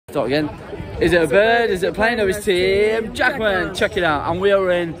Start again. Is it a bird? Is it a plane? Or is TeamJackMon? Check it out. And we are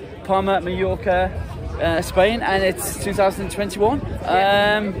in Palma, Mallorca, Spain, and it's 2021.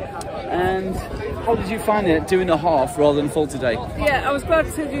 And how did you find it doing the half rather than full today? Yeah, I was glad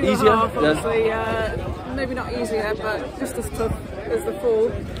to do the Easier? half. Obviously, maybe not easier, but just as tough as the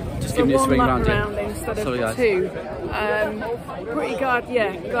full. Just give me a swing round instead of two. Pretty glad,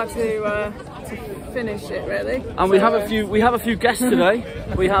 glad to finish it really. And we have a few guests today.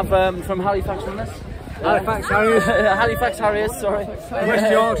 We have from Halifax on this. Halifax Harriers. Halifax Harriers, sorry.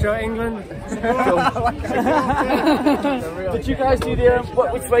 West Yorkshire, England. Did you guys do the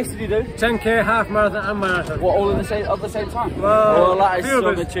which race did you do? 10k, half marathon and marathon. What, all at the same time? Well, that is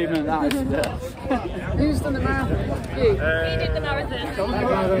some achievement. That is. Who's done the marathon? You. He did the marathon.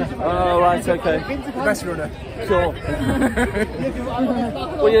 Oh right, okay. Best runner. Sure.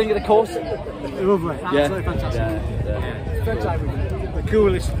 What do you think of the course? Lovely. Yeah. Absolutely fantastic. Yeah.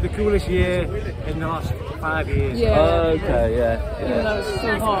 The coolest year in the last 5 years. Yeah. Okay, yeah. Even though it's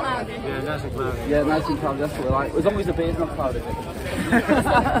so hot. Yeah, nice and cloudy. Yeah, nice and cloudy, that's what I like. As long as the beer's not cloudy.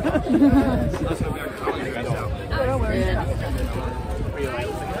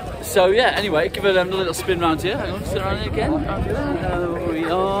 So yeah, anyway, give it a little spin round here. Hang on, spin around it again. Here we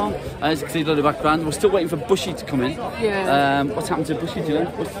are. As you can see, the background. We're still waiting for Bushy to come in. Yeah. What's happened to Bushy, do you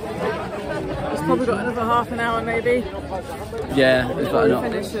know? It's probably got another half an hour maybe. Yeah, it's about another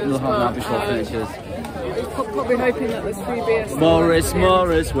finishes, half an hour before it finishes. He's probably hoping that there's free beer. Morris,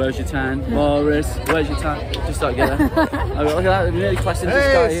 where's your tan? Morris, where's your tan? Just start together. Oh, look at that, we nearly crashed into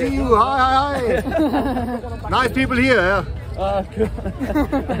this guy here. See you, hi. Nice people here. Oh, cool.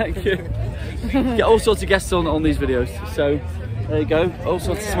 Thank you. Get all sorts of guests on these videos. So there you go, all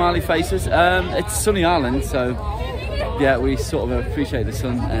sorts of smiley faces. It's sunny Ireland, so yeah, we sort of appreciate the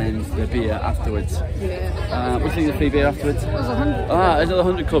sun and the beer afterwards. Yeah. What do you think of the free beer afterwards? It was 100. Another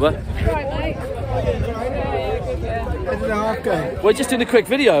 100 clubber. Right, mate. We're just doing a quick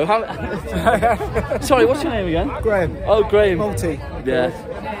video. Sorry, what's your name again? Graham. Oh, Graham. Multi. Yeah.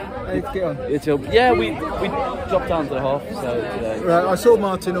 Get on. Yeah, we dropped down to the half. So today. Right, I saw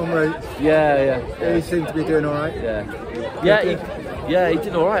Martin en route. Yeah. He seemed to be doing all right. Yeah, he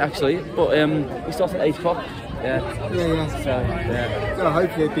did all right actually, but he started at 8 o'clock. Yeah. So yeah. So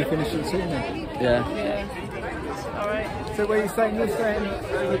hopefully he'll be finishing soon then. Yeah. Alright. So where are you staying? You're staying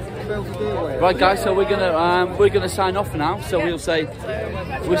Right, guys. So we're gonna sign off for now. So we'll say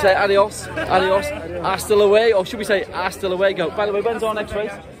adios, hasta luego, or should we say hasta luego? By the way, when's our next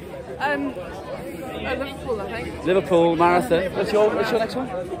race? Liverpool, I think. Liverpool Marathon. What's your next one?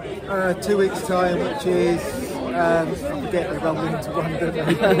 2 weeks time, which is I forget the rumbling into London.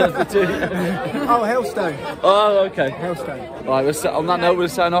 Oh, Hellstone. Oh, okay. Hellstone. Right. On that note, we'll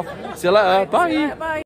sign off. See you later. Bye. Bye.